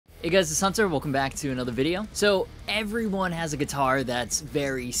Hey guys, it's Hunter. Welcome back to another video. So everyone has a guitar that's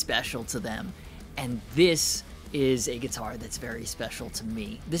very special to them, and this is a guitar that's very special to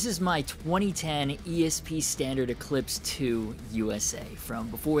me. This is my 2010 ESP Standard Eclipse 2 USA from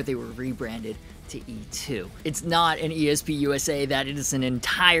before they were rebranded to E2. It's not an ESP USA, that is an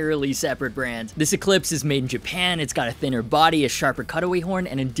entirely separate brand. This Eclipse is made in Japan. It's got a thinner body, a sharper cutaway horn,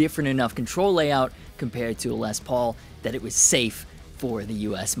 and a different enough control layout compared to a Les Paul that it was safe for the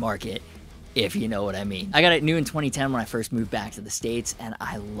US market, if you know what I mean. I got it new in 2010 when I first moved back to the States, and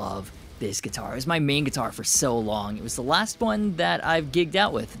I love this guitar. It was my main guitar for so long. It was the last one that I've gigged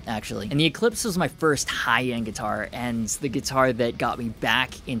out with, actually. And the Eclipse was my first high-end guitar, and the guitar that got me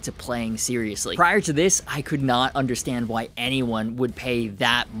back into playing seriously. Prior to this, I could not understand why anyone would pay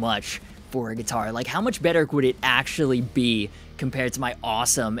that much for a guitar. Like, how much better would it actually be compared to my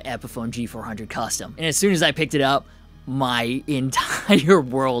awesome Epiphone G400 Custom? And as soon as I picked it up, my entire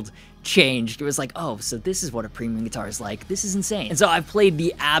world changed. It was like, oh, so this is what a premium guitar is like. This is insane. And so I've played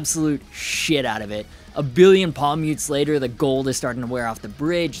the absolute shit out of it. A billion palm mutes later, the gold is starting to wear off the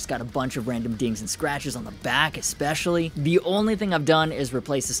bridge. It's got a bunch of random dings and scratches on the back, especially. The only thing I've done is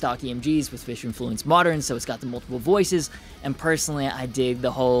replace the stock EMGs with Fish Influence Modern, so it's got the multiple voices. And personally, I dig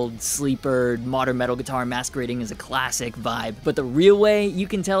the whole sleeper modern metal guitar masquerading as a classic vibe. But the real way you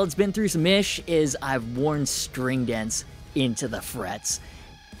can tell it's been through some ish is I've worn string dents into the frets.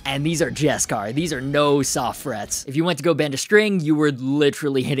 And these are Jescar. These are no soft frets. If you went to go bend a string, you were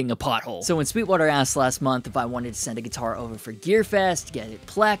literally hitting a pothole. So when Sweetwater asked last month if I wanted to send a guitar over for Gearfest, get it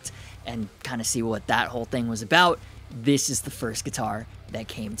plecked, and kind of see what that whole thing was about, this is the first guitar that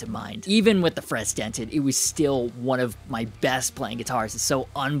came to mind. Even with the frets dented, it was still one of my best playing guitars. It's so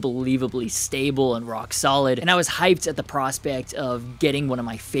unbelievably stable and rock solid, and I was hyped at the prospect of getting one of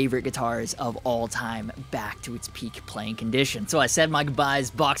my favorite guitars of all time back to its peak playing condition. So I said my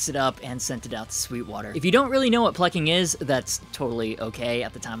goodbyes, boxed it up, and sent it out to Sweetwater. If you don't really know what plecking is, that's totally okay.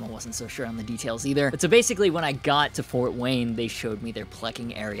 At the time, I wasn't so sure on the details either. But so basically, when I got to Fort Wayne, they showed me their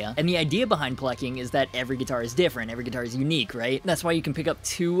plecking area. And the idea behind plecking is that every guitar is different. Every guitar is unique, right? That's why you can pick up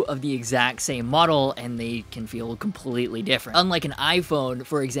two of the exact same model and they can feel completely different. Unlike an iPhone,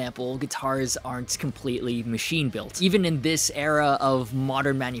 for example, guitars aren't completely machine built. Even in this era of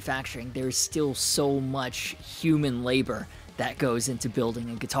modern manufacturing, there's still so much human labor that goes into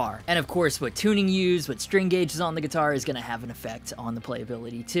building a guitar. And of course, what tuning you use, what string gauge is on the guitar is gonna have an effect on the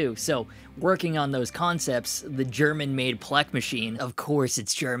playability too. So working on those concepts, the German-made Plek machine, of course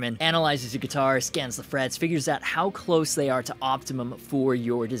it's German, analyzes your guitar, scans the frets, figures out how close they are to optimum for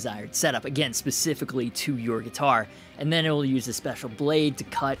your desired setup, again, specifically to your guitar. And then it will use a special blade to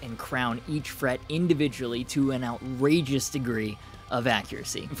cut and crown each fret individually to an outrageous degree of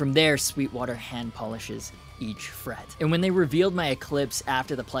accuracy. And from there, Sweetwater hand polishes each fret. And when they revealed my Eclipse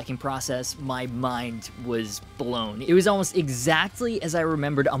after the plecking process, my mind was blown. It was almost exactly as I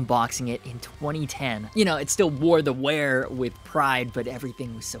remembered unboxing it in 2010. You know, it still wore the wear with pride, but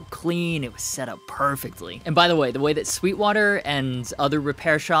everything was so clean, it was set up perfectly. And by the way that Sweetwater and other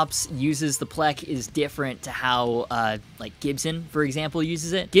repair shops uses the Plek is different to how, like Gibson, for example,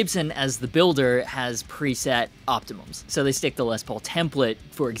 uses it. Gibson, as the builder, has preset optimums. So they stick the Les Paul template,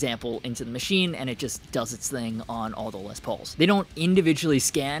 for example, into the machine, and it just does its thing on all the Les Pauls. They don't individually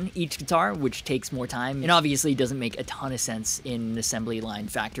scan each guitar, which takes more time, and obviously doesn't make a ton of sense in an assembly line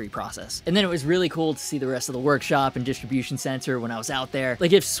factory process. And then it was really cool to see the rest of the workshop and distribution center when I was out there.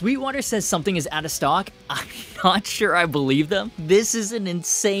 Like, if Sweetwater says something is out of stock, I'm not sure I believe them. This is an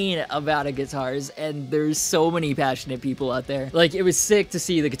insane amount of guitars, and there's so many passionate people out there. Like, it was sick to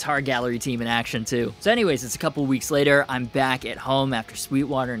see the guitar gallery team in action too. So anyways, it's a couple weeks later, I'm back at home after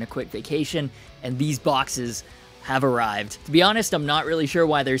Sweetwater and a quick vacation, and these boxes have arrived. To be honest, I'm not really sure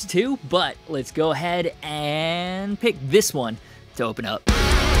why there's two, but let's go ahead and pick this one to open up.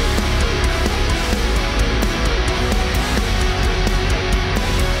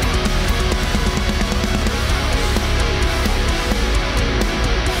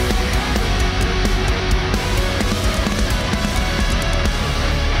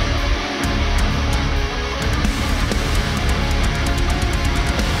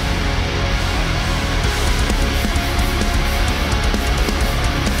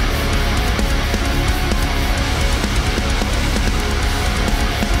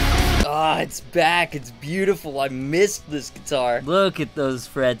 It's back. It's beautiful. I missed this guitar. Look at those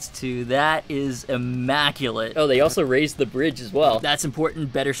frets too. That is immaculate. Oh, they also raised the bridge as well. That's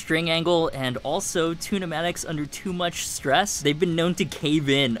important. Better string angle, and also tunamatics under too much stress. They've been known to cave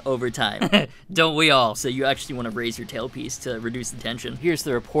in over time. Don't we all? So you actually want to raise your tailpiece to reduce the tension. Here's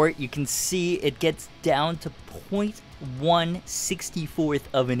the report. You can see it gets down to 0.0 1/64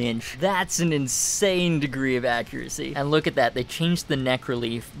 of an inch. That's an insane degree of accuracy. And look at that, they changed the neck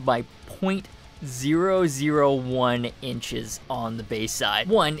relief by 0.001 inches on the base side.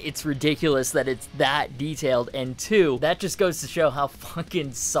 One, it's ridiculous that it's that detailed, and two, that just goes to show how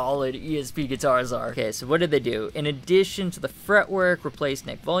fucking solid ESP guitars are. Okay, so what did they do? In addition to the fretwork, replaced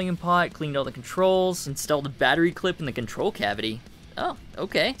neck volume pot, cleaned all the controls, installed a battery clip in the control cavity. Oh,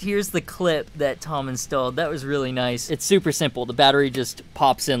 okay. Here's the clip that Tom installed. That was really nice. It's super simple. The battery just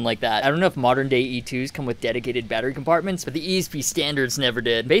pops in like that. I don't know if modern day E2s come with dedicated battery compartments, but the ESP standards never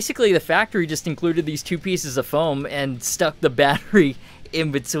did. Basically, the factory just included these two pieces of foam and stuck the battery in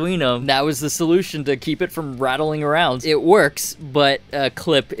between them. That was the solution to keep it from rattling around. It works, but a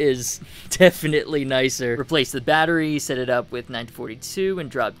clip is definitely nicer. Replace the battery, set it up with 942 and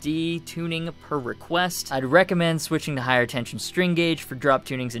drop D, tuning per request. I'd recommend switching to higher tension string gauge for drop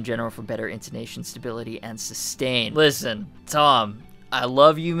tunings in general for better intonation stability and sustain. Listen, Tom, I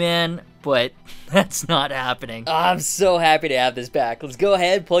love you, man, but that's not happening. I'm so happy to have this back. Let's go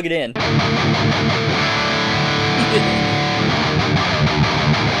ahead, plug it in.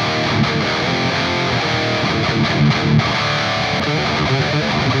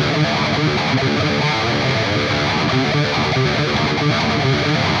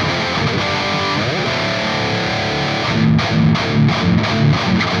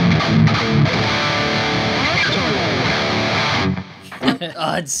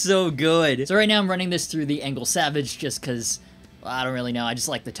 Oh, it's so good. So right now I'm running this through the Engel Savage just because, well, I don't really know, I just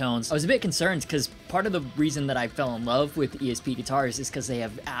like the tones. I was a bit concerned because part of the reason that I fell in love with ESP guitars is because they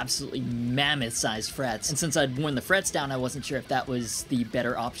have absolutely mammoth-sized frets. And since I'd worn the frets down, I wasn't sure if that was the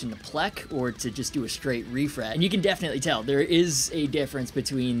better option to plec or to just do a straight refret. And you can definitely tell there is a difference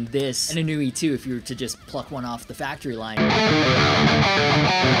between this and a new E2 if you were to just pluck one off the factory line.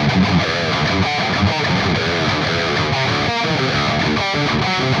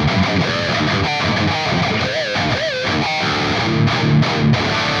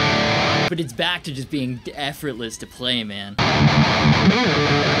 But it's back to just being effortless to play, man.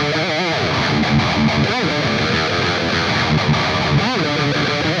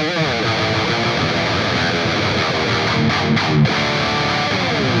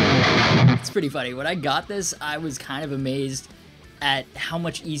 It's pretty funny. When I got this, I was kind of amazed at how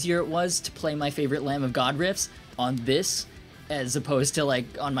much easier it was to play my favorite Lamb of God riffs on this as opposed to like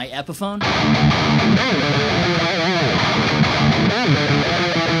on my Epiphone.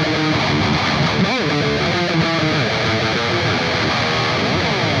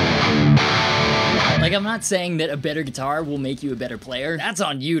 Like, I'm not saying that a better guitar will make you a better player. That's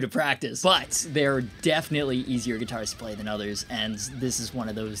on you to practice. But there are definitely easier guitars to play than others, and this is one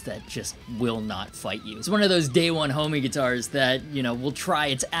of those that just will not fight you. It's one of those day one homie guitars that, you know, will try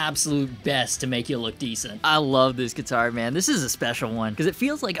its absolute best to make you look decent. I love this guitar, man. This is a special one, because it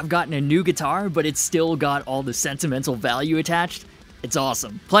feels like I've gotten a new guitar, but it's still got all the sentimental value attached. It's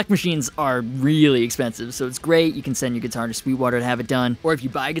awesome. Plec machines are really expensive, so it's great. You can send your guitar to Sweetwater to have it done, or if you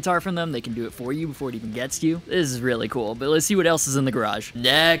buy a guitar from them, they can do it for you before it even gets to you. This is really cool, but let's see what else is in the garage.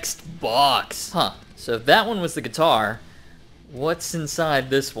 Next box. Huh, so if that one was the guitar, what's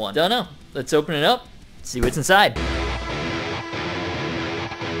inside this one? Don't know. Let's open it up, see what's inside.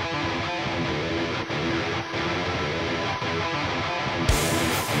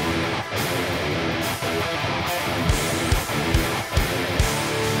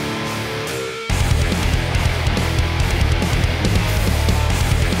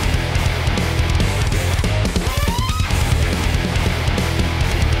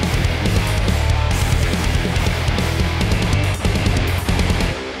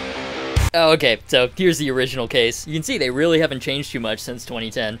 Oh, okay, so here's the original case. You can see they really haven't changed too much since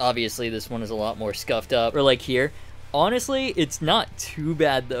 2010. Obviously, this one is a lot more scuffed up. Or like here. Honestly, it's not too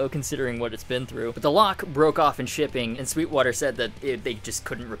bad though, considering what it's been through. But the lock broke off in shipping, and Sweetwater said that they just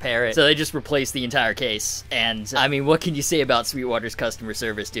couldn't repair it. So they just replaced the entire case. And, I mean, what can you say about Sweetwater's customer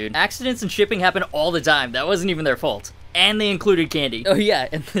service, dude? Accidents in shipping happen all the time. That wasn't even their fault. And they included candy. Oh yeah,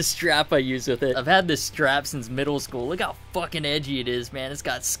 and the strap I use with it. I've had this strap since middle school. Look how fucking edgy it is, man. It's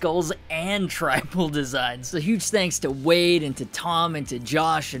got skulls and tribal designs. So huge thanks to Wade and to Tom and to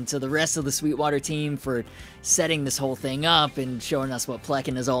Josh and to the rest of the Sweetwater team for setting this whole thing up and showing us what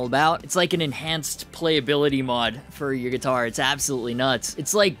plecking is all about. It's like an enhanced playability mod for your guitar. It's absolutely nuts.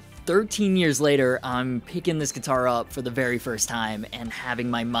 It's like 13 years later, I'm picking this guitar up for the very first time and having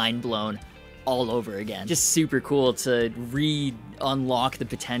my mind blown all over again. Just super cool to re-unlock the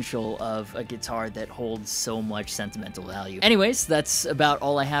potential of a guitar that holds so much sentimental value. Anyways, that's about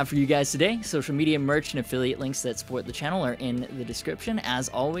all I have for you guys today. Social media, merch, and affiliate links that support the channel are in the description. As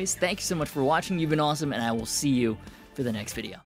always, thank you so much for watching. You've been awesome, and I will see you for for the next video.